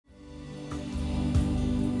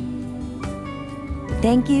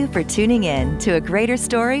Thank you for tuning in to A Greater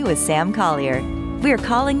Story with Sam Collier. We're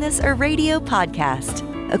calling this a radio podcast,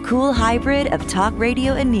 a cool hybrid of talk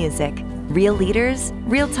radio and music. Real leaders,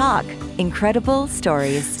 real talk, incredible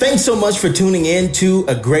stories. Thanks so much for tuning in to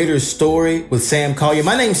A Greater Story with Sam Collier.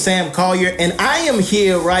 My name's Sam Collier, and I am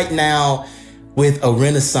here right now with a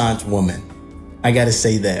Renaissance woman. I got to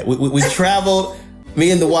say that. We traveled, me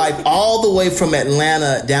and the wife, all the way from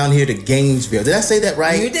Atlanta down here to Gainesville. Did I say that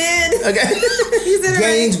right? You did. Okay. You said it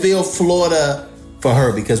Gainesville, Florida, for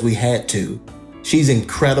her because we had to. She's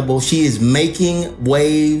incredible. She is making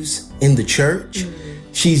waves in the church.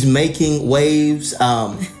 She's making waves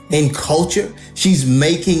in culture. She's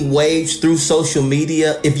making waves through social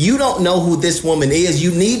media. If you don't know who this woman is,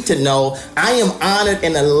 you need to know. I am honored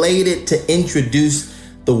and elated to introduce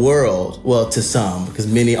the world, well, to some, because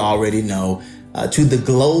many already know, to the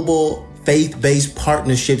Global Faith-Based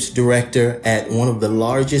Partnerships Director at one of the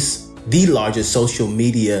largest social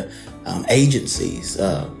media agencies,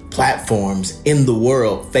 platforms in the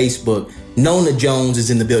world, Facebook. Nona Jones is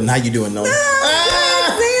in the building. How you doing, Nona?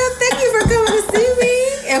 Sam, thank you for coming to see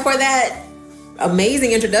me and for that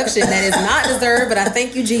amazing introduction that is not deserved, but I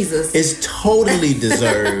thank you, Jesus. It's totally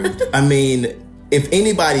deserved. I mean, if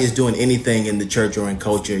anybody is doing anything in the church or in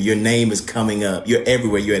culture, your name is coming up. You're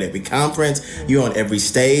everywhere. You're at every conference. You're on every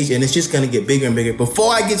stage, and it's just going to get bigger and bigger.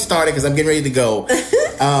 Before I get started, because I'm getting ready to go,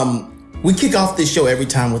 we kick off this show every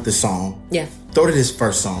time with the song. Yeah. Throw to this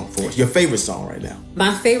first song for us. Your favorite song right now.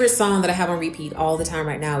 My favorite song that I have on repeat all the time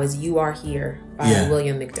right now is You Are Here by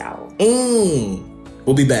William McDowell.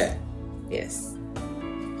 We'll be back. Yes.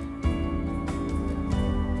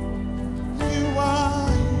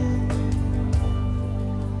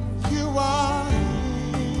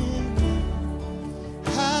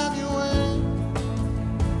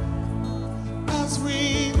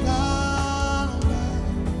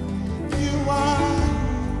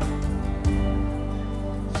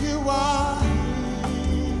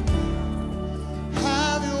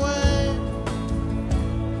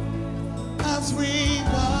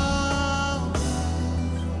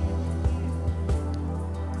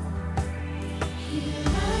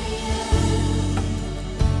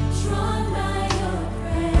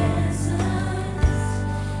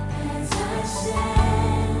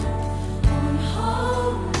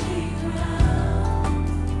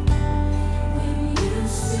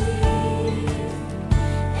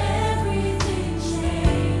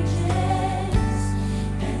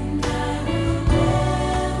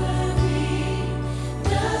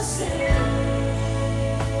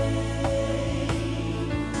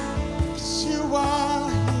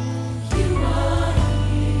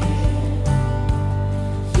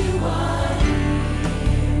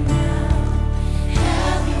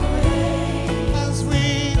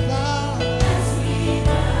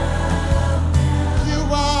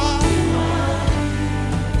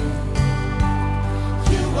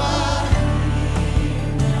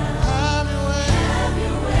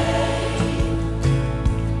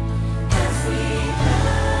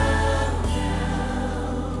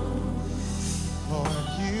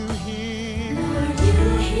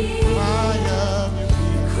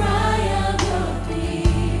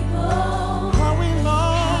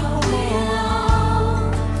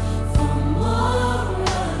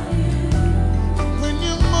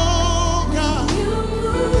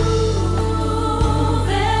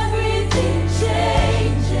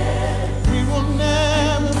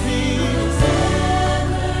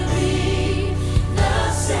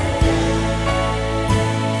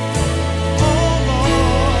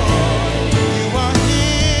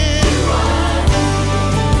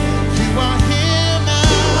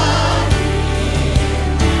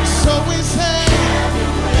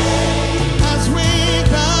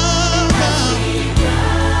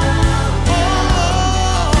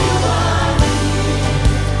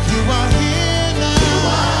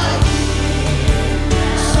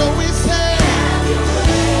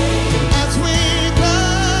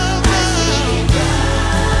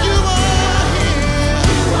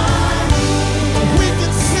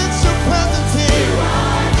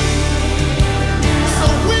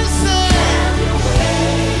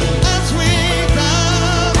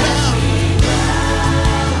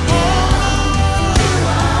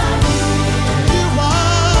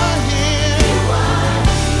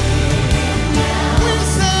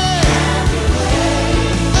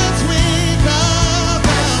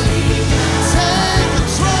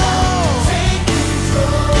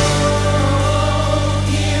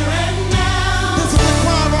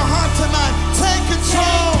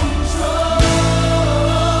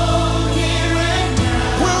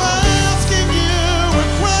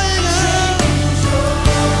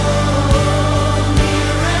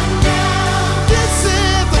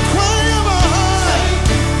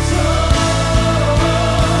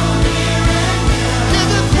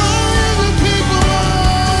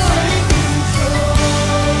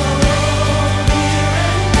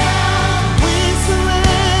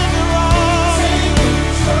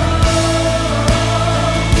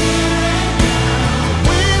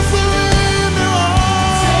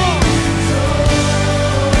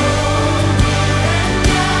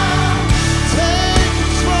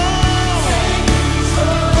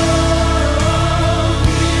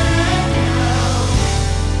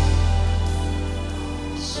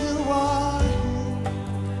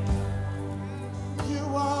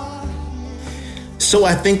 So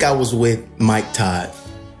I think I was with Mike Todd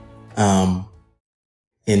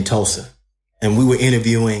in Tulsa, and we were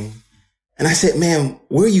interviewing, and I said, man,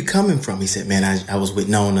 where are you coming from? He said, man, I was with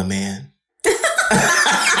Nona, man.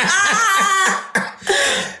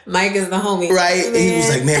 Mike is the homie. Right. Man. He was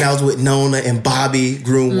like, man, I was with Nona and Bobby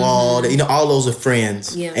Grunwald. You know, all those are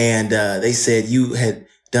friends. Yeah. And they said you had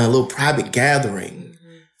done a little private gathering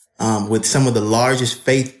with some of the largest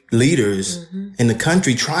faith leaders in the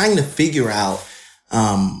country, trying to figure out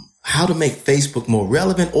how to make Facebook more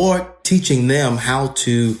relevant, or teaching them how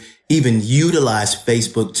to even utilize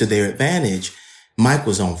Facebook to their advantage. Mike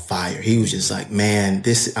was on fire. He was just like, man,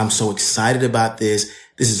 I'm so excited about this.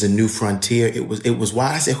 This is a new frontier. It was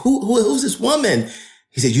wild. I said, who's this woman?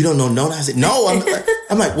 He said, you don't know Nona? I said, no.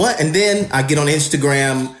 I'm like, what? And then I get on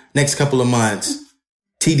Instagram next couple of months.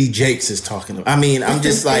 TD Jakes is talking to me. I mean, I'm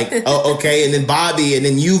just like, oh, okay. And then Bobby, and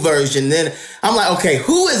then YouVersion. Then I'm like, okay,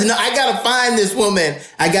 who is no? I got to find this woman.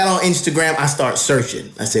 I got on Instagram. I start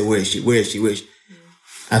searching. I said, where is she? Where is she? Where is she?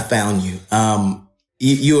 I found you.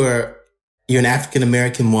 You're an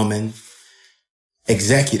African-American woman,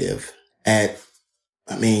 executive at,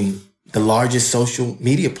 the largest social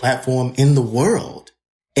media platform in the world,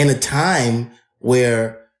 in a time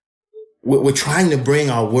where we're trying to bring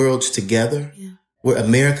our worlds together, where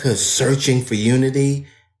America is searching for unity.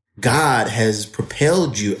 God has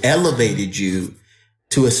propelled you, elevated you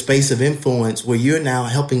to a space of influence where you're now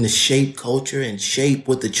helping to shape culture and shape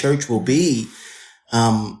what the church will be.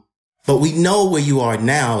 But we know where you are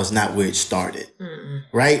now is not where it started,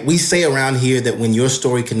 right? We say around here that when your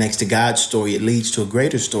story connects to God's story, it leads to a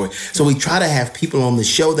greater story. So we try to have people on the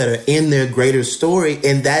show that are in their greater story,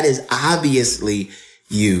 and that is obviously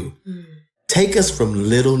you. Take us from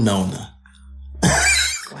little Nona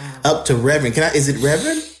up to Reverend. Is it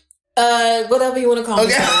Reverend? Whatever you want to call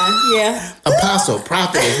me. Yeah. Apostle,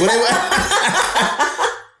 prophetess, whatever.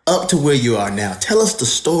 Up to where you are now. Tell us the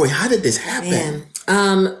story. How did this happen?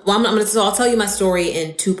 I'll tell you my story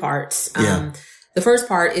in two parts. The first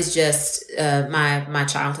part is just my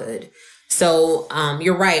childhood. So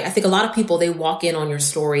you're right. I think a lot of people, they walk in on your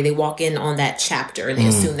story. They walk in on that chapter and they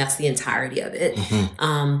assume that's the entirety of it.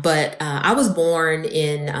 But I was born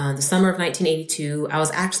in the summer of 1982. I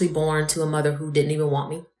was actually born to a mother who didn't even want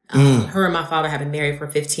me. Her and my father had been married for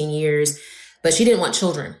 15 years, but she didn't want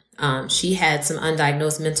children. She had some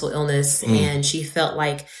undiagnosed mental illness and she felt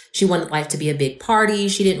like she wanted life to be a big party.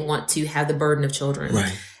 She didn't want to have the burden of children.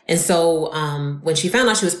 Right. And so when she found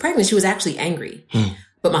out she was pregnant, she was actually angry.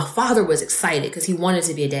 But my father was excited because he wanted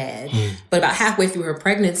to be a dad. But about halfway through her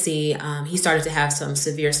pregnancy, he started to have some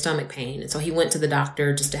severe stomach pain. And so he went to the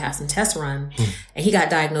doctor just to have some tests run. And he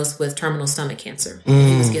got diagnosed with terminal stomach cancer.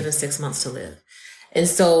 He was given 6 months to live. And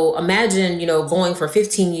so imagine, going for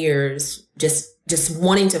 15 years, just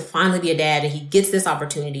wanting to finally be a dad, and he gets this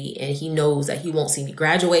opportunity and he knows that he won't see me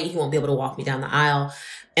graduate. He won't be able to walk me down the aisle.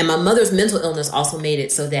 And my mother's mental illness also made it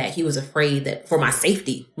so that he was afraid that for my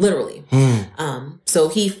safety, literally. So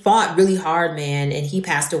he fought really hard, man. And he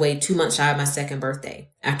passed away 2 months shy of my second birthday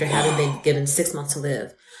after having been given 6 months to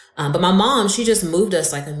live. But my mom, she just moved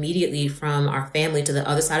us immediately from our family to the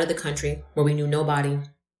other side of the country where we knew nobody.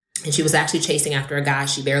 And she was actually chasing after a guy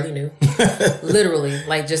she barely knew. Literally,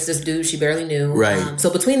 just this dude she barely knew. Right.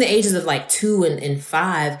 So between the ages of 2 and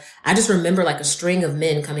 5, I just remember a string of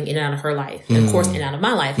men coming in and out of her life. And of course, in and out of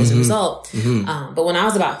my life as a result. But when I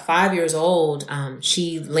was about 5 years old,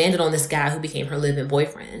 she landed on this guy who became her live-in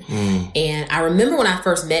boyfriend. And I remember when I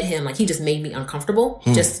first met him, he just made me uncomfortable.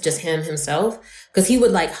 Just him himself. Because he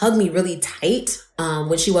would hug me really tight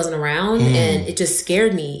when she wasn't around. And it just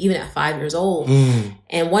scared me, even at 5 years old.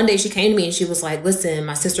 And one day she came to me and she was like, listen,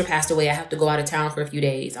 my sister passed away. I have to go out of town for a few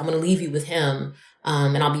days. I'm going to leave you with him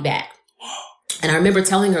and I'll be back. And I remember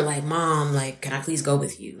telling her, Mom, can I please go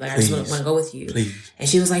with you? I just want to go with you. Please. And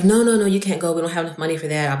she was like, no, you can't go. We don't have enough money for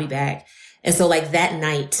that. I'll be back. And so that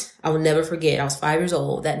night, I will never forget. I was 5 years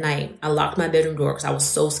old. That night, I locked my bedroom door because I was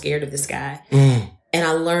so scared of this guy. And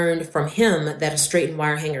I learned from him that a straightened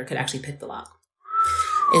wire hanger could actually pick the lock.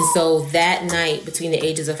 And so that night, between the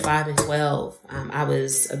ages of 5 and 12, I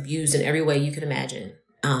was abused in every way you could imagine.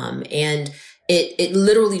 And it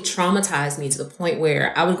literally traumatized me to the point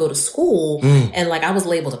where I would go to school and I was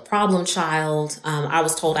labeled a problem child. I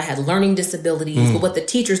was told I had learning disabilities, but what the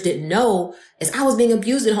teachers didn't know is I was being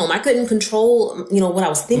abused at home. I couldn't control, what I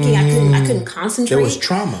was thinking. I couldn't concentrate. There was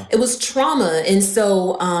trauma. It was trauma. And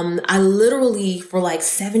so, I literally for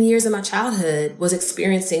 7 years of my childhood was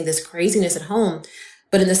experiencing this craziness at home.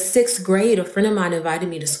 But in the 6th grade, a friend of mine invited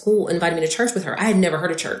me to church with her. I had never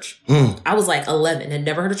heard of church. I was 11 and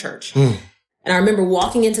never heard of church. And I remember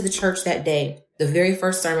walking into the church that day. the very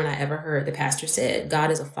first sermon I ever heard, the pastor said, God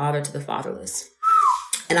is a father to the fatherless.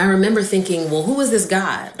 And I remember thinking, well, who is this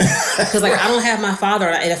God? Because like, I don't have my father.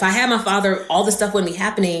 And if I had my father, all this stuff wouldn't be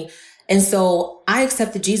happening. And so I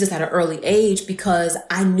accepted Jesus at an early age because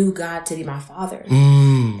I knew God to be my father.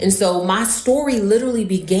 And so my story literally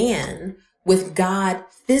began with God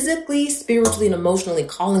physically, spiritually, and emotionally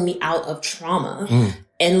calling me out of trauma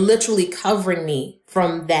and literally covering me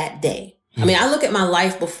from that day. I mean, I look at my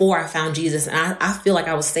life before I found Jesus, and I feel like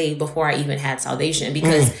I was saved before I even had salvation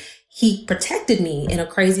because he protected me in a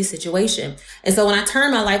crazy situation. And so when I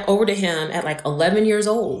turned my life over to him at like 11 years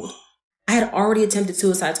old, I had already attempted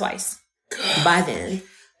suicide twice by then.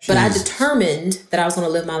 But I determined that I was going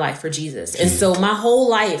to live my life for Jesus. And so my whole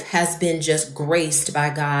life has been just graced by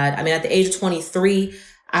God. I mean, at the age of 23,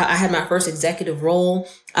 I had my first executive role.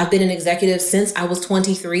 I've been an executive since I was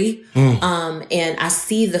 23. And I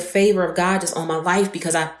see the favor of God just on my life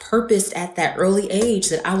because I purposed at that early age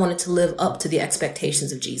that I wanted to live up to the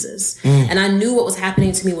expectations of Jesus. And I knew what was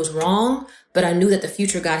happening to me was wrong, but I knew that the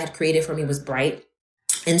future God had created for me was bright.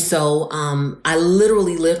 And so, I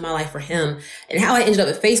literally lived my life for him. And how I ended up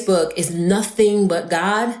at Facebook is nothing but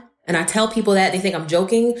God. And I tell people that they think I'm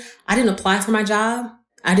joking. I didn't apply for my job.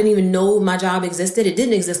 I didn't even know my job existed. It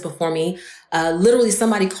didn't exist before me. Literally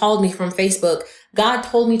somebody called me from Facebook. God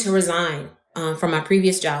told me to resign, from my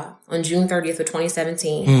previous job on June 30th of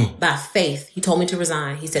 2017 by faith. He told me to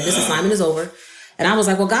resign. He said, this assignment is over. And I was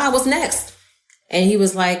like, well, God, what's next? And he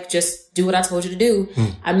was like, just do what I told you to do.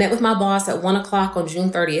 I met with my boss at 1:00 on June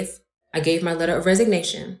 30th. I gave my letter of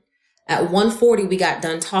resignation. At 1:40, we got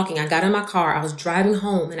done talking. I got in my car. I was driving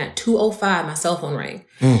home. And at 2:05, my cell phone rang.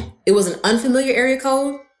 It was an unfamiliar area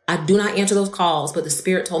code. I do not answer those calls, but the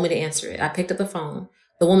Spirit told me to answer it. I picked up the phone.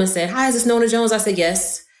 The woman said, hi, is this Nona Jones? I said,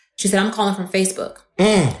 yes. She said, I'm calling from Facebook.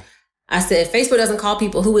 I said, if Facebook doesn't call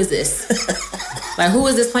people, who is this? Like, who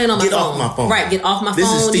is this playing on my phone? Get off my phone. Right, get off my phone.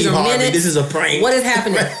 This is Steve Harvey. This is a prank. What is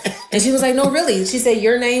happening? And she was like, no, really. She said,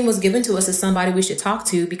 your name was given to us as somebody we should talk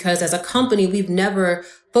to because as a company, we've never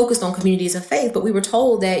focused on communities of faith, but we were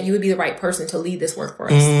told that you would be the right person to lead this work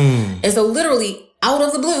for us. And so literally out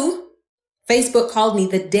of the blue, Facebook called me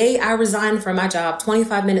the day I resigned from my job,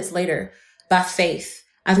 25 minutes later, by faith.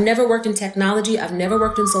 I've never worked in technology. I've never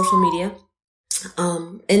worked in social media.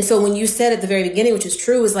 And so when you said at the very beginning, which is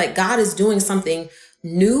true, is like God is doing something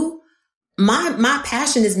new. My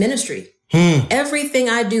passion is ministry. Everything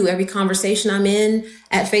I do, every conversation I'm in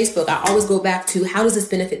at Facebook, I always go back to how does this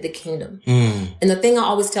benefit the kingdom? And the thing I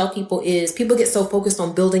always tell people is people get so focused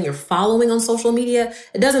on building your following on social media.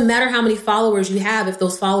 It doesn't matter how many followers you have if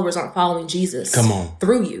those followers aren't following Jesus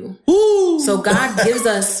through you. So God gives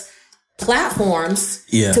us platforms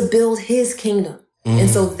to build his kingdom.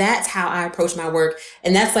 And so that's how I approach my work.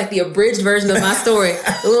 And that's like the abridged version of my story.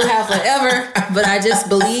 It won't have forever, but I just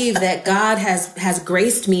believe that God has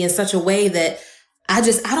graced me in such a way that I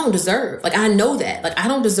don't deserve. Like, I know that. Like, I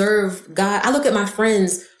don't deserve God. I look at my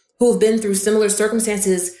friends who have been through similar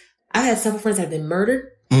circumstances. I've had several friends that have been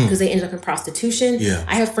murdered because they ended up in prostitution.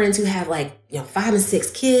 I have friends who have 5 and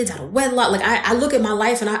 6 kids out of wedlock. Like, I look at my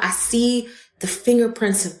life and I see the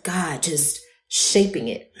fingerprints of God just shaping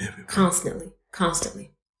it constantly.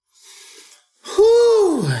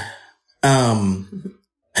 Whew.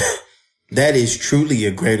 That is truly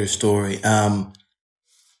a greater story. I'm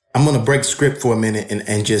going to break script for a minute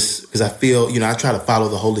and just because I feel, I try to follow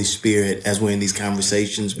the Holy Spirit as we're in these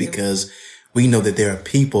conversations because we know that there are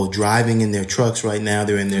people driving in their trucks right now.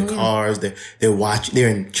 They're in their cars. They're watching. They're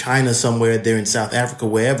in China somewhere. They're in South Africa,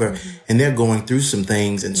 wherever, and they're going through some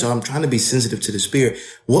things. And so I'm trying to be sensitive to the Spirit.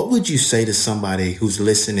 What would you say to somebody who's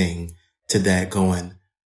listening to that going,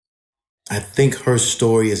 I think her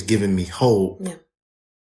story has given me hope,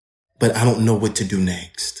 but I don't know what to do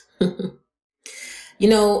next?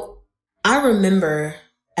 I remember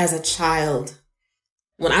as a child,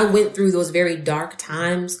 when I went through those very dark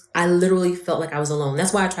times, I literally felt like I was alone.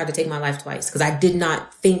 That's why I tried to take my life twice, because I did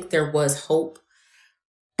not think there was hope.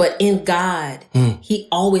 But in God, he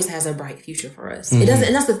always has a bright future for us. It doesn't,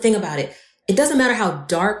 and that's the thing about it. It doesn't matter how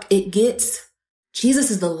dark it gets.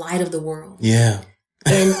 Jesus is the light of the world. Yeah.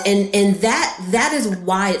 And that is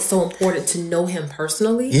why it's so important to know him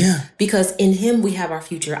personally. Yeah. Because in him we have our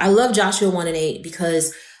future. I love Joshua 1:8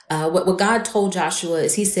 because what God told Joshua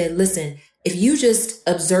is he said, listen, if you just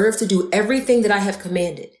observe to do everything that I have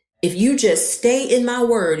commanded, if you just stay in my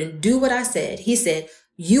word and do what I said, he said,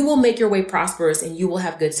 you will make your way prosperous and you will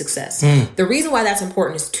have good success. The reason why that's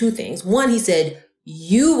important is 2 things. One, he said,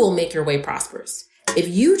 you will make your way prosperous. If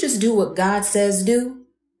you just do what God says do,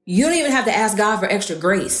 you don't even have to ask God for extra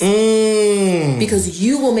grace because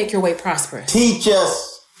you will make your way prosperous. Teach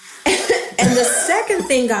us. And the second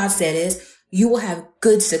thing God said is, you will have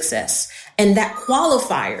good success. And that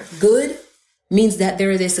qualifier, good, means that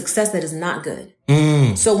there is a success that is not good.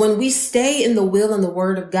 So when we stay in the will and the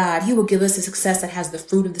word of God, he will give us a success that has the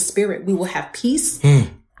fruit of the Spirit. We will have peace.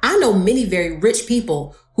 I know many very rich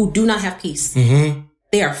people who do not have peace.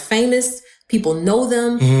 They are famous. People know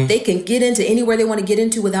them. They can get into anywhere they want to get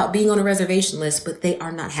into without being on a reservation list, but they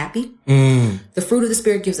are not happy. The fruit of the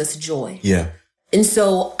Spirit gives us joy. Yeah. And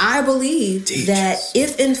so I believe that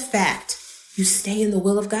if in fact you stay in the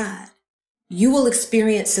will of God, you will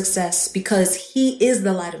experience success because he is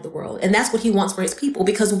the light of the world. And that's what he wants for his people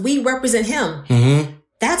because we represent him.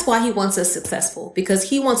 That's why he wants us successful, because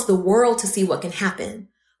he wants the world to see what can happen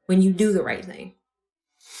when you do the right thing.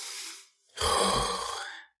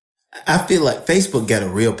 I feel like Facebook got a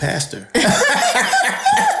real pastor.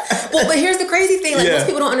 Well, but here's the crazy thing. Like most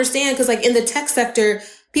people don't understand because like in the tech sector,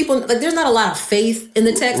 people, like there's not a lot of faith in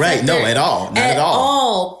the tech sector. Right. No, at all. Not at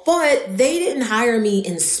all. But they didn't hire me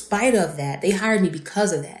in spite of that. They hired me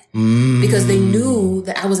because of that. Because they knew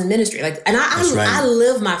that I was in ministry. Like, and I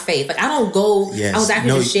live my faith. Like I don't go, I was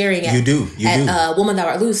actually just sharing at Woman Thou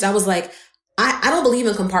Art Loose. I was like, I don't believe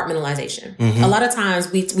in compartmentalization. A lot of times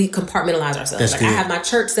we compartmentalize ourselves. That's like good. I have my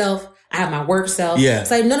church self. I have my work self. Yeah.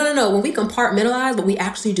 It's like, no. When we compartmentalize, what we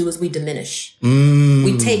actually do is we diminish.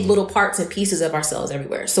 We take little parts and pieces of ourselves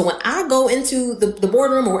everywhere. So when I go into the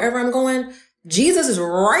boardroom or wherever I'm going, Jesus is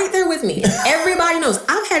right there with me. And everybody knows.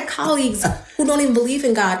 I've had colleagues who don't even believe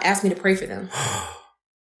in God ask me to pray for them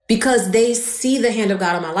because they see the hand of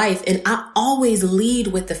God in my life. And I always lead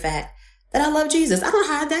with the fact that I love Jesus. I don't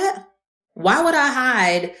hide that. Why would I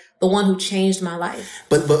hide the one who changed my life?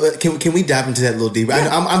 But can we dive into that a little deeper? Yeah.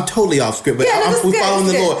 I'm totally off script, but we're following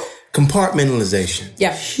the Lord. Compartmentalization.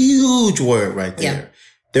 Yeah. Huge word right there. Yeah.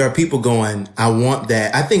 There are people going, I want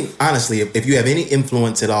that. I think, honestly, if you have any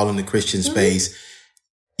influence at all in the Christian space,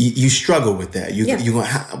 you struggle with that. You go,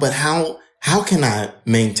 but how can I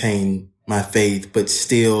maintain my faith, but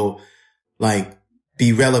still like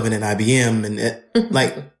be relevant at IBM and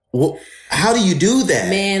like, how do you do that?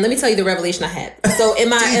 Man, let me tell you the revelation I had. So in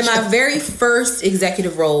my very first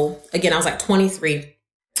executive role, again, I was like 23.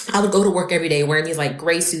 I would go to work every day wearing these like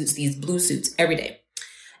gray suits, these blue suits every day.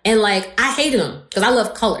 And like, I hated them because I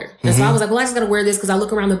love color. And so I was like, well, I just got to wear this because I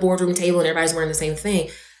look around the boardroom table and everybody's wearing the same thing.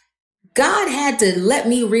 God had to let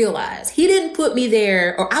me realize he didn't put me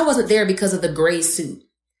there, or I wasn't there because of the gray suit.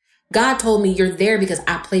 God told me you're there because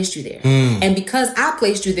I placed you there. And because I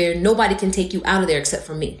placed you there, nobody can take you out of there except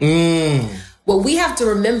for me. What we have to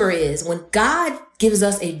remember is when God gives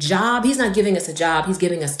us a job, he's not giving us a job. He's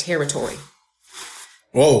giving us territory.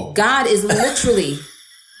 Whoa. God is literally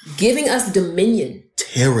giving us dominion.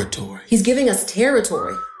 Territory. He's giving us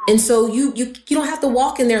territory. And so you don't have to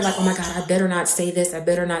walk in there like, oh my God, I better not say this. I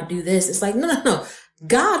better not do this. It's like, no.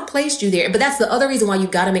 God placed you there. But that's the other reason why you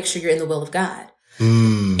got to make sure you're in the will of God.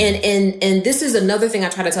 And this is another thing I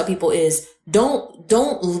try to tell people is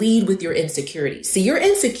don't lead with your insecurities. See, your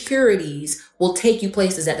insecurities will take you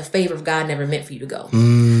places that the favor of God never meant for you to go.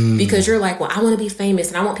 Because you're like, well, I want to be famous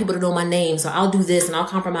and I want people to know my name. So I'll do this and I'll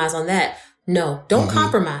compromise on that. No, don't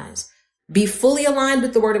compromise. Be fully aligned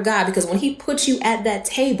with the word of God, because when he puts you at that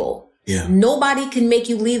table, nobody can make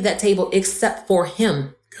you leave that table except for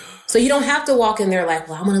him. So you don't have to walk in there like,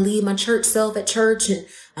 well, I'm going to leave my church self at church and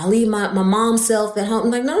I'll leave my mom's self at home.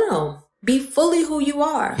 I'm like, no. Be fully who you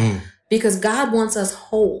are because God wants us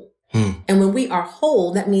whole. And when we are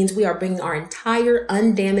whole, that means we are bringing our entire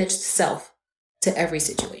undamaged self to every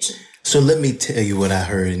situation. So let me tell you what I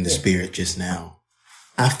heard in the spirit just now.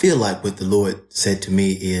 I feel like what the Lord said to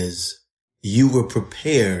me is you were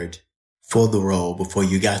prepared for the role before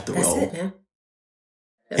you got the role. That's it, man.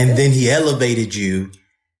 And then he elevated you.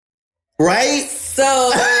 Right?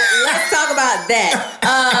 So let's talk about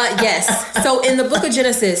that. Yes. So in the book of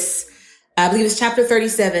Genesis, I believe it's chapter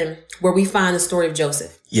 37, where we find the story of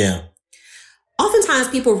Joseph. Yeah. Oftentimes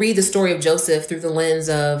people read the story of Joseph through the lens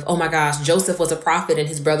of, oh my gosh, Joseph was a prophet and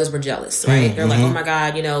his brothers were jealous, right? They're like, oh my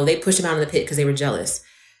God, they pushed him out of the pit because they were jealous.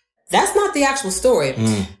 That's not the actual story.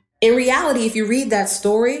 In reality, if you read that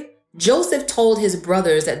story, Joseph told his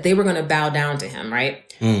brothers that they were going to bow down to him, right?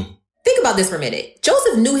 Think about this for a minute.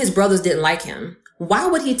 Joseph knew his brothers didn't like him. Why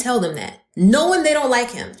would he tell them that? Knowing they don't like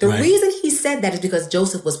him. The reason he said that is because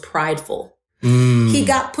Joseph was prideful. He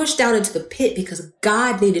got pushed down into the pit because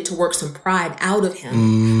God needed to work some pride out of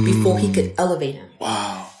him before he could elevate him.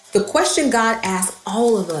 Wow. The question God asks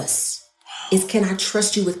all of us is, can I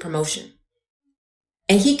trust you with promotion?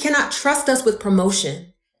 And he cannot trust us with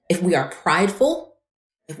promotion if we are prideful,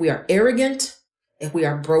 if we are arrogant, if we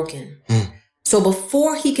are broken. So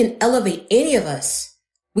before he can elevate any of us,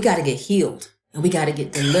 we got to get healed and we got to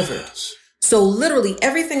get delivered. So literally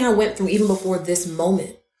everything I went through, even before this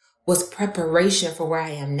moment, was preparation for where I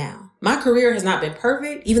am now. My career has not been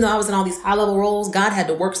perfect. Even though I was in all these high level roles, God had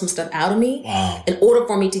to work some stuff out of me in order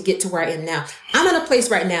for me to get to where I am now. I'm in a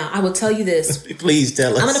place right now. I will tell you this. Please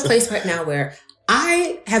tell us. I'm in a place right now where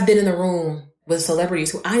I have been in the room with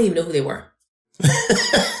celebrities who I didn't even know who they were.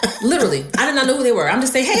 Literally. I did not know who they were. I'm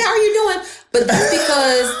just saying, hey, how are you doing? But that's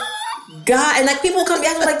because God, and like people come to me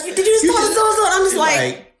after like, did you just talk to so-and-so? And I'm just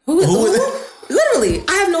like, who is who? Literally,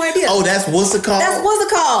 I have no idea. Oh, that's what's it called? That's what's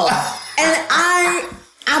it called. And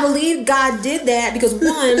I believe God did that because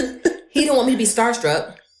one, he didn't want me to be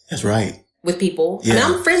starstruck. That's right. With people. Yeah. And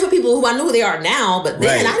I'm friends with people who I know who they are now, but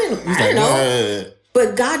then I didn't know.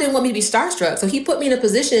 But God didn't want me to be starstruck. So he put me in a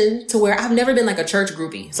position to where I've never been like a church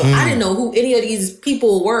groupie. So I didn't know who any of these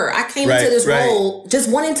people were. I came into this role just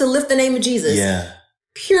wanting to lift the name of Jesus. Yeah.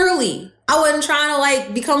 Purely. I wasn't trying to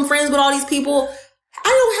like become friends with all these people. I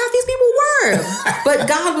don't know how these people were. But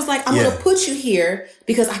God was like, I'm going to put you here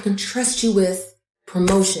because I can trust you with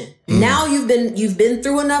promotion. Now you've been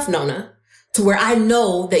through enough, Nona, to where I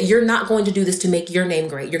know that you're not going to do this to make your name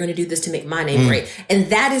great. You're going to do this to make my name great. And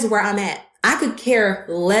that is where I'm at. I could care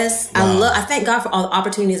less. Wow. I thank God for all the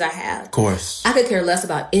opportunities I have. Of course. I could care less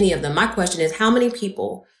about any of them. My question is, how many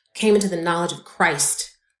people came into the knowledge of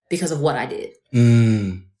Christ because of what I did?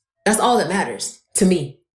 That's all that matters to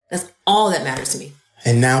me. That's all that matters to me.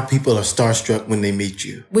 And now people are starstruck when they meet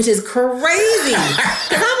you. Which is crazy. Because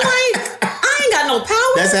I'm like, I ain't got no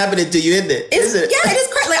power. That's happening to you, isn't it? Yeah, it is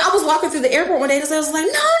crazy. Like, I was walking through the airport one day and I was like,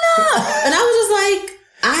 no. And I was just like,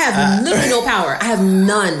 I have literally no power. I have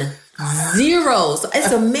none. Zero. So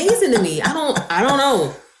it's amazing to me. I don't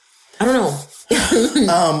know.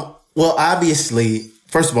 Well, obviously,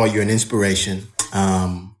 first of all, you're an inspiration.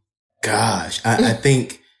 I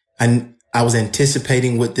think I was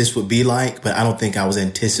anticipating what this would be like, but I don't think I was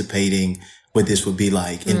anticipating what this would be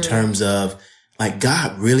like in terms of like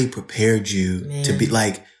God really prepared you to be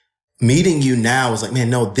like meeting you now is like, man,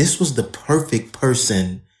 no, this was the perfect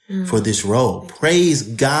person for this role. Praise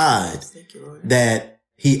God that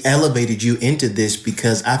he elevated you into this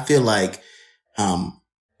because I feel like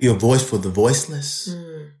you're a voice for the voiceless,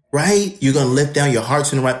 right? You're going to lift down your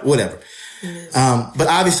hearts in the right, whatever. But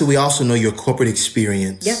obviously we also know your corporate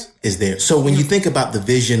experience is there. So when you think about the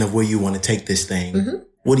vision of where you want to take this thing,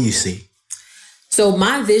 what do you see? So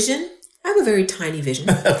my vision, I have a very tiny vision.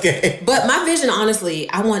 Okay. But my vision, honestly,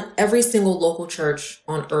 I want every single local church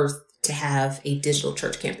on earth to have a digital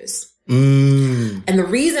church campus. And the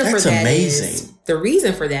reason for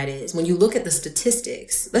that is when you look at the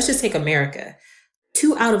statistics, let's just take America.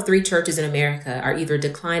 2 out of 3 churches in America are either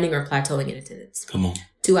declining or plateauing in attendance. Come on.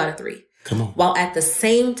 2 out of 3. Come on. While at the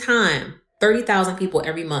same time, 30,000 people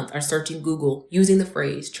every month are searching Google using the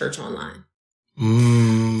phrase church online.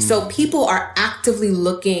 So people are actively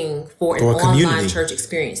looking for an online church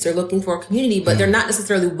experience. They're looking for a community, but they're not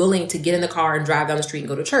necessarily willing to get in the car and drive down the street and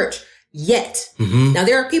go to church yet. Now,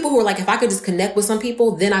 there are people who are like, if I could just connect with some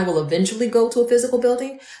people, then I will eventually go to a physical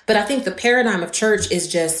building. But I think the paradigm of church is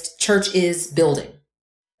just church is building.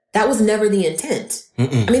 That was never the intent.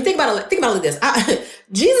 I mean, think about it like this.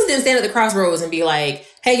 Jesus didn't stand at the crossroads and be like,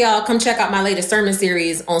 hey, y'all, come check out my latest sermon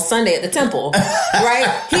series on Sunday at the temple,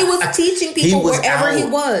 right? He was teaching people wherever he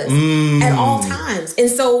was at all times. And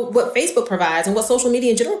so what Facebook provides and what social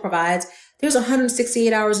media in general provides, there's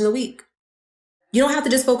 168 hours in the week. You don't have to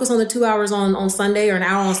just focus on the 2 hours on Sunday or an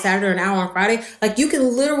hour on Saturday or an hour on Friday. Like you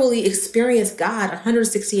can literally experience God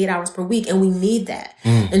 168 hours per week. And we need that.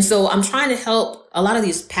 And so I'm trying to help a lot of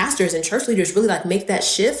these pastors and church leaders really like make that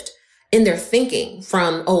shift in their thinking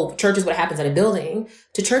from, oh, church is what happens at a building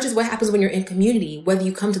to church is what happens when you're in community, whether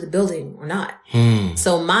you come to the building or not.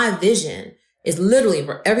 So my vision is literally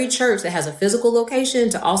for every church that has a physical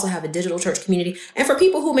location to also have a digital church community. And for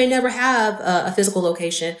people who may never have a physical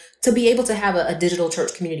location to be able to have a digital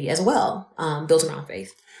church community as well, built around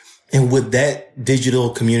faith. And would that digital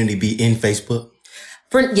community be in Facebook?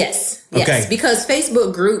 Yes. Okay. Because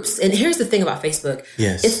Facebook groups, and here's the thing about Facebook.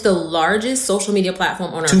 Yes. It's the largest social media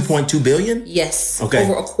platform on earth. 2.2 billion? Yes. Okay.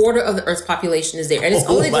 Over a quarter of the earth's population is there. And it's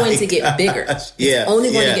only going to get bigger. It's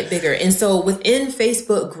only going to get bigger. And so within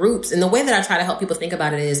Facebook groups, and the way that I try to help people think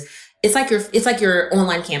about it is, it's like your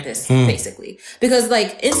online campus, basically. Because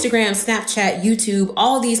like Instagram, Snapchat, YouTube,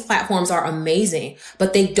 all these platforms are amazing,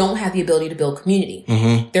 but they don't have the ability to build community.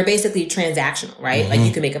 They're basically transactional, right? Like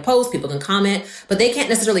you can make a post, people can comment, but they can't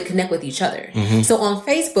necessarily connect with each other. So on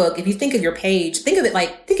Facebook, if you think of your page, think of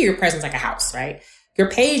your presence like a house, right? Your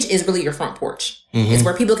page is really your front porch. It's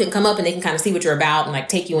where people can come up and they can kind of see what you're about and like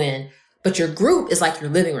take you in. But your group is like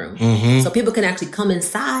your living room. So people can actually come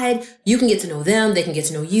inside. You can get to know them. They can get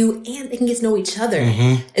to know you, and they can get to know each other.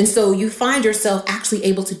 And so you find yourself actually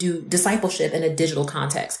able to do discipleship in a digital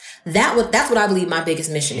context. That's what I believe my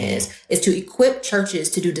biggest mission is to equip churches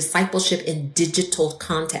to do discipleship in digital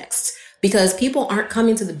contexts. Because people aren't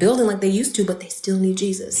coming to the building like they used to, but they still need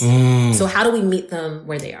Jesus. So how do we meet them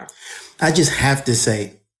where they are? I just have to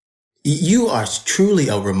say, you are truly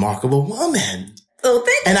a remarkable woman. Oh, thank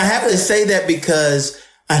you. And I have to say that because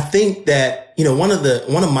I think that,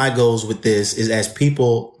 one of my goals with this is as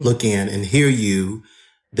people look in and hear you,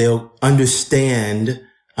 they'll understand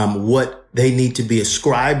what they need to be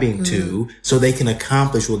ascribing to so they can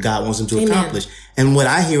accomplish what God wants them to accomplish. And what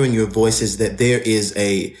I hear in your voice is that there is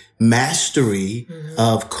a mastery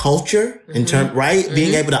of culture in terms, right?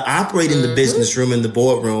 Being able to operate in the business room, in the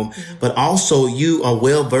boardroom, but also you are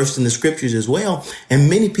well versed in the scriptures as well. And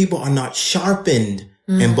many people are not sharpened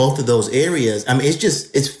in both of those areas. I mean,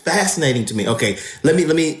 it's fascinating to me. Okay. Let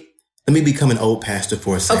me become an old pastor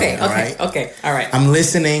for a second. All right. I'm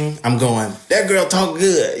listening. I'm going, that girl talk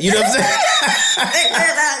good. You know what I'm saying?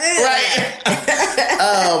 Right.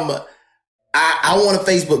 I want a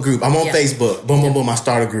Facebook group. I'm on Facebook. Boom, boom, boom. I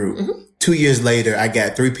start a group. 2 years later, I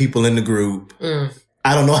got 3 people in the group.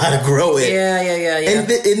 I don't know how to grow it. Yeah. And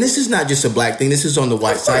this is not just a black thing. This is on the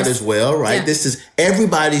white side as well, right? Yeah. This is,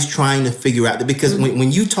 everybody's trying to figure out that, because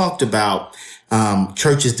when you talked about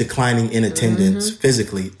churches declining in attendance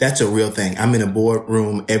physically, that's a real thing. I'm in a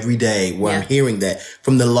boardroom every day where I'm hearing that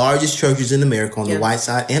from the largest churches in America on the white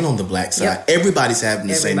side and on the black side. Everybody's having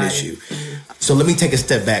the same issue. So let me take a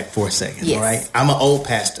step back for a second. All right. I'm an old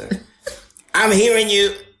pastor. I'm hearing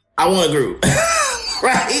you. I want a group.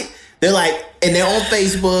 Right. They're like, and they're on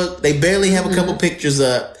Facebook. They barely have a couple pictures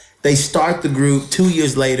up. They start the group. 2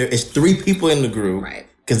 years later, it's 3 people in the group. Right.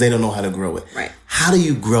 Because they don't know how to grow it. Right. How do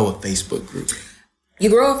you grow a Facebook group? You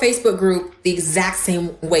grow a Facebook group the exact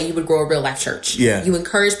same way you would grow a real life church. Yeah. You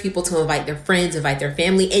encourage people to invite their friends, invite their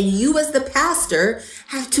family, and you as the pastor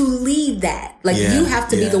have to lead that. Like you have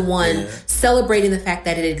to be the one celebrating the fact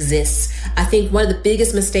that it exists. I think one of the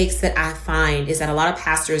biggest mistakes that I find is that a lot of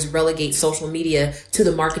pastors relegate social media to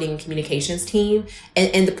the marketing and communications team.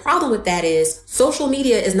 And the problem with that is social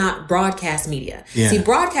media is not broadcast media. Yeah. See,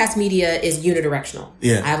 broadcast media is unidirectional.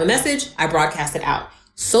 Yeah. I have a message, I broadcast it out.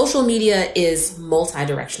 Social media is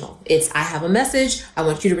multi-directional. It's, I have a message. I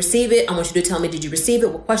want you to receive it. I want you to tell me, did you receive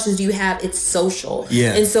it? What questions do you have? It's social.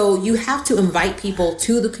 Yeah. And so you have to invite people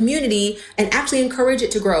to the community and actually encourage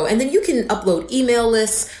it to grow. And then you can upload email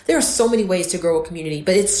lists. There are so many ways to grow a community,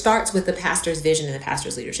 but it starts with the pastor's vision and the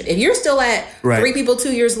pastor's leadership. If you're still at 3 people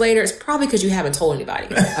 2 years later, it's probably because you haven't told anybody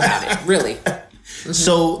about it, really.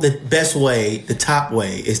 So the best way, the top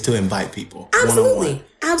way, is to invite people. Absolutely. One-on-one.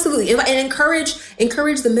 Absolutely. And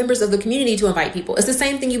encourage the members of the community to invite people. It's the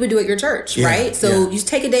same thing you would do at your church, right? So you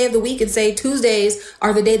take a day of the week and say, Tuesdays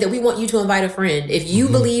are the day that we want you to invite a friend. If you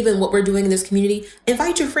believe in what we're doing in this community,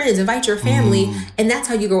 invite your friends, invite your family. And that's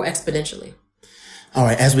how you grow exponentially. All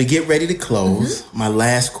right. As we get ready to close, my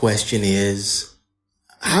last question is,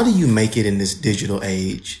 how do you make it in this digital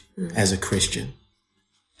age as a Christian?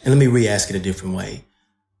 And let me re-ask it a different way.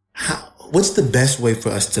 What's the best way for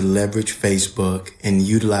us to leverage Facebook and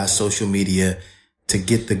utilize social media to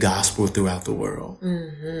get the gospel throughout the world?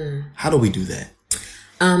 How do we do that?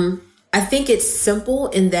 I think it's simple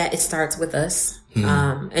in that it starts with us.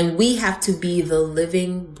 And we have to be the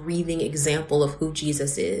living, breathing example of who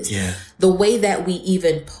Jesus is. Yeah. The way that we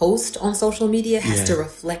even post on social media has to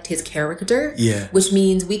reflect his character, which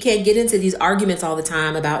means we can't get into these arguments all the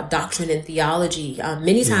time about doctrine and theology.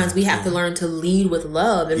 Many times we have to learn to lead with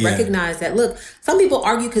love and recognize that, look, some people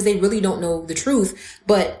argue because they really don't know the truth,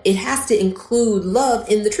 but it has to include love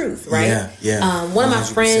in the truth, right? One of my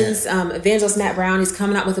friends, Evangelist Matt Brown, he's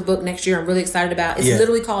coming out with a book next year I'm really excited about. It's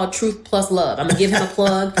literally called Truth Plus Love. I'm going to give him a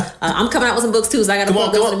plug. I'm coming out with some books too, so I got to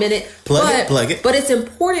plug those in a minute. Plug it. But it's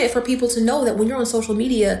important for people to know that when you're on social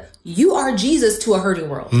media, you are Jesus to a hurting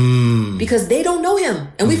world. Because they don't know him.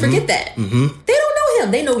 And we forget that. They don't know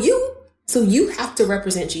him. They know you. So you have to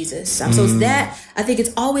represent Jesus. So it's that. I think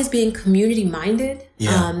it's always being community minded.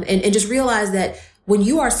 And just realize that when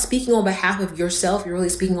you are speaking on behalf of yourself, you're really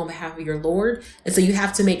speaking on behalf of your Lord. And so you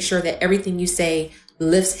have to make sure that everything you say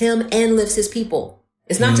lifts him and lifts his people.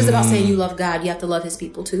 It's not just about saying you love God. You have to love his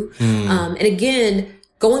people too. And again,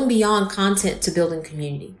 going beyond content to building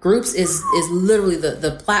community. Groups is literally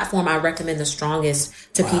the platform I recommend the strongest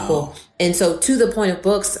to people. And so to the point of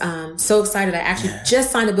books, so excited. I actually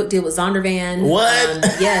just signed a book deal with Zondervan. What?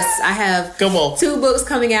 Yes, I have 2 books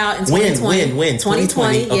coming out in 2020. When?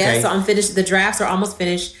 2020. Okay. Yeah, so I'm finished. The drafts are almost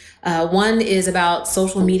finished. One is about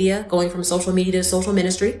social media, going from social media to social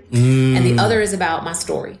ministry. And the other is about my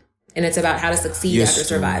story. And it's about how to succeed after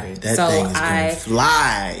surviving. That thing is gonna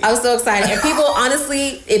fly. I was so excited. And people,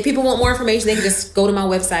 honestly, if people want more information, they can just go to my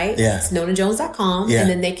website. Yeah. It's nonajones.com. Yeah. And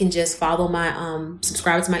then they can just follow my,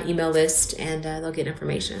 subscribe to my email list, and they'll get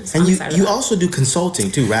information. So and you also do consulting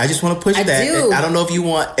too, right? I just want to push that. Do. I don't know if you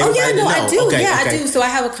want everybody to know. I do. Okay, I do. So I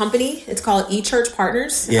have a company. It's called eChurch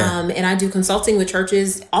Partners. Yeah. And I do consulting with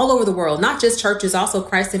churches all over the world, not just churches, also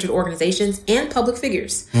Christ-centered organizations and public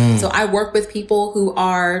figures. So I work with people who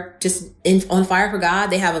are just on fire for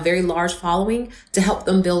God. They have a very large following to help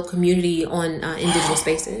them build community on in digital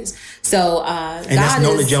spaces. So and that's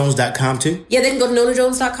nonajones.com too? Yeah, they can go to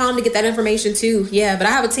nonajones.com to get that information too. Yeah, but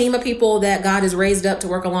I have a team of people that God has raised up to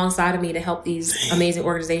work alongside of me to help these amazing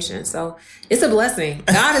organizations. So it's a blessing.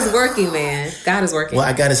 God is working, man. God is working. Well,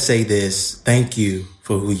 I got to say this. Thank you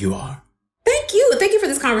for who you are. Thank you. Thank you for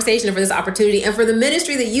this conversation and for this opportunity and for the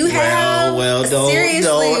ministry that you have.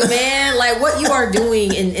 Seriously, man, like what you are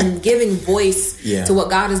doing and giving voice to what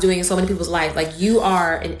God is doing in so many people's life. Like you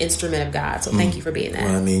are an instrument of God. So thank you for being that.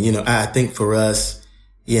 Well, I mean, I think for us,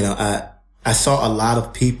 I saw a lot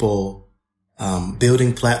of people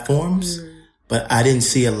building platforms, but I didn't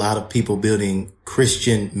see a lot of people building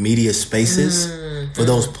Christian media spaces for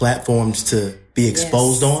those platforms to be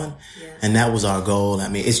exposed on. Yes. And that was our goal. I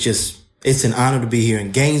mean, it's an honor to be here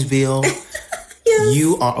in Gainesville. Yes.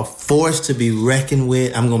 You are a force to be reckoned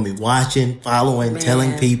with. I'm going to be watching, following,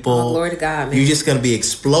 telling people. Oh, glory to God, man. You're just going to be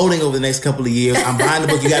exploding over the next couple of years. I'm buying the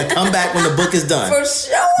book. You got to come back when the book is done. For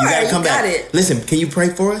sure. You got to come back. It. Listen, can you pray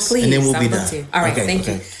for us? Please. And then we'll be done. All right. Thank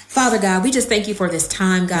you. Father God, we just thank you for this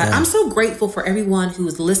time, God. I'm so grateful for everyone who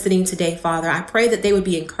is listening today, Father. I pray that they would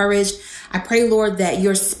be encouraged. I pray, Lord, that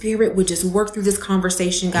your spirit would just work through this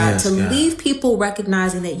conversation, God, leave people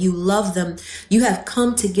recognizing that you love them. You have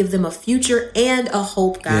come to give them a future and a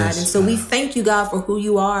hope, God. And so we thank you, God, for who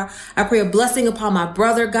you are. I pray a blessing upon my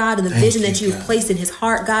brother, God, and the vision that you've placed in his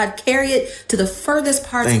heart, God. Carry it to the furthest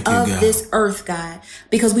parts of this earth, God,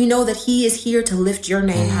 because we know that he is here to lift your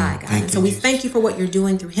name high, God. And so we thank you for what you're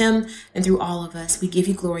doing through him and through all of us. We give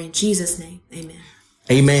you glory in Jesus' name. Amen.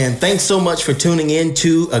 Amen. Thanks so much for tuning in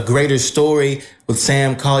to A Greater Story with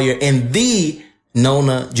Sam Collier and the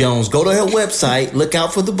Nona Jones. Go to her website, look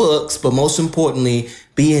out for the books, but most importantly,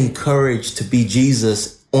 be encouraged to be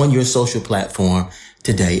Jesus on your social platform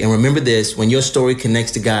today. And remember this, when your story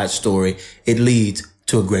connects to God's story, it leads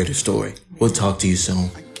to a greater story. We'll talk to you soon.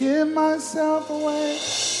 I give myself away.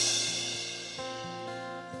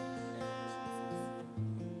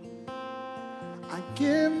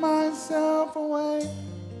 Give myself away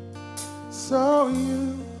so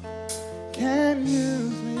you can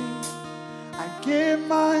use me. I give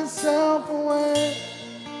myself away.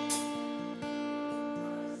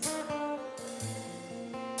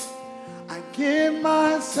 I give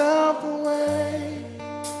myself away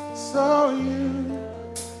so you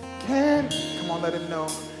can. Come on, let him know.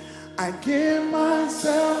 I give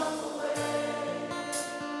myself.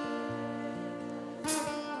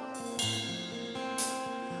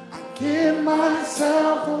 Give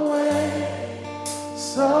myself away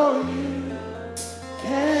so you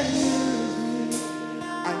can use me.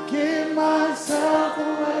 I give myself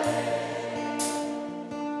away.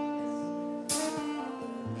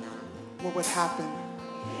 What would happen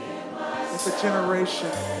if a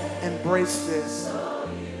generation embraced this?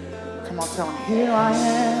 Come on, tell them, here I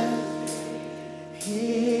am.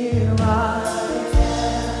 Here I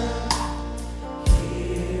am.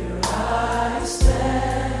 Here I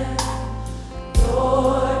stand.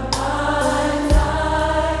 Lord, my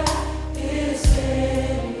life is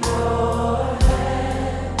in your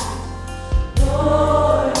hands.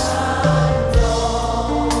 Lord, I long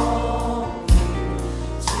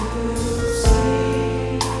to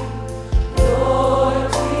see your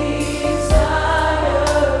desires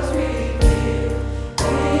revealed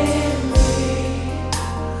in me.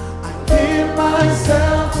 I give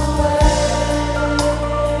myself away.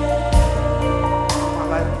 My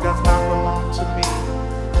life does not belong to me.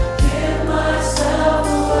 I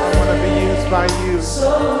want to be used by you.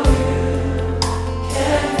 So you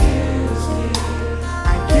can use me. I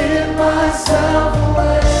give myself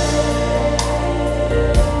away.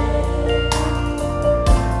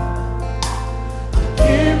 I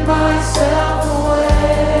give myself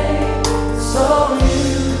away. So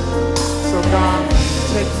God,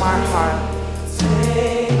 take my heart.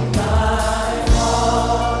 Take my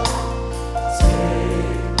heart. Take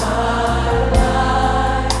my life.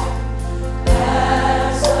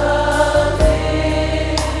 As a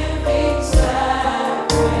living sacrifice,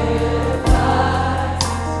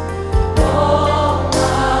 all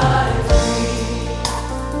my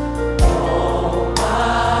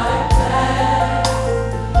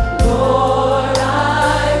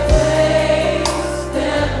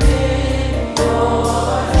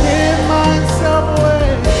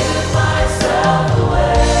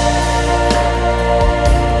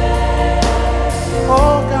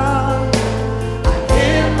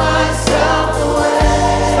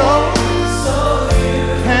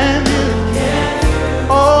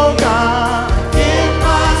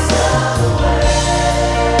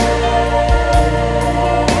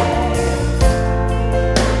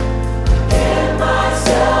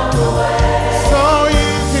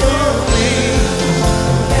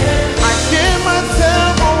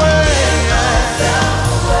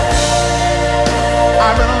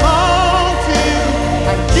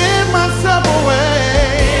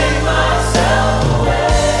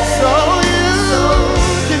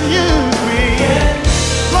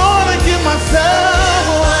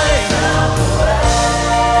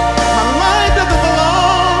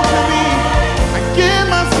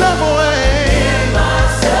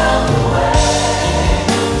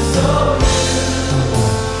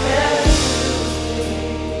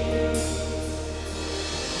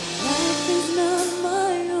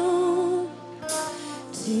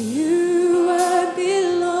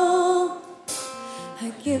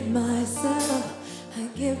give myself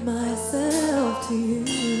to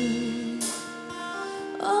you.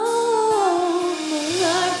 Oh, my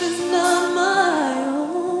life is not my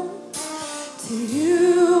own. To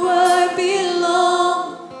you I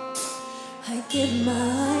belong. I give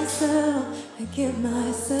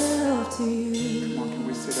myself to you. Come on, can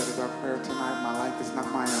we say that as our prayer tonight? My life is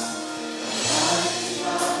not my own.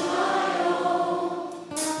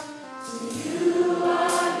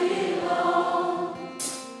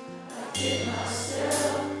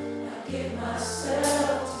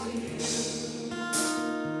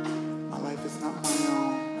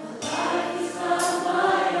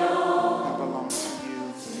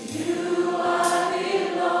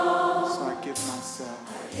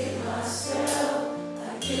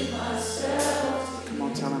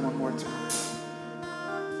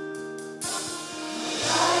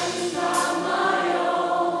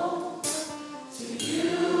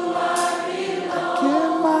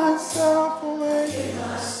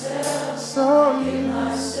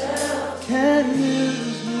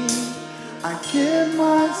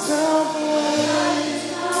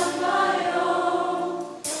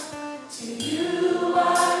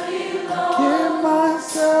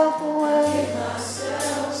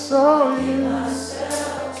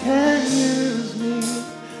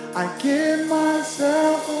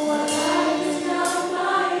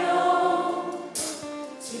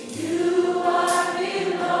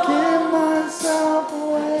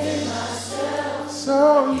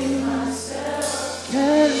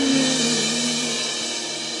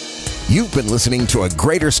 You've been listening to A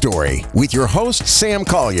Greater Story with your host, Sam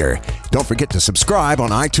Collier. Don't forget to subscribe on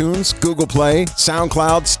iTunes, Google Play,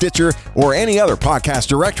 SoundCloud, Stitcher, or any other podcast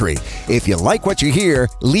directory. If you like what you hear,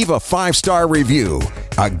 leave a 5-star review.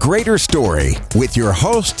 A Greater Story with your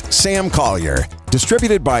host, Sam Collier.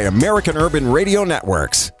 Distributed by American Urban Radio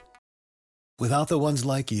Networks. Without the ones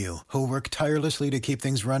like you, who work tirelessly to keep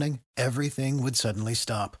things running, everything would suddenly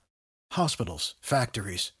stop. Hospitals,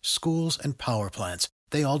 factories, schools, and power plants,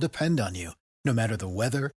 they all depend on you. No matter the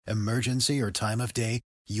weather, emergency, or time of day,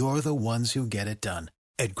 you're the ones who get it done.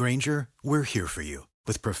 At Grainger, we're here for you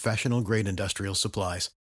with professional-grade industrial supplies.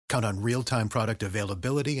 Count on real-time product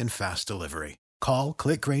availability and fast delivery. Call,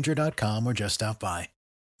 click Grainger.com, or just stop by.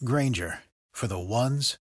 Grainger, for the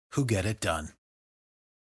ones who get it done.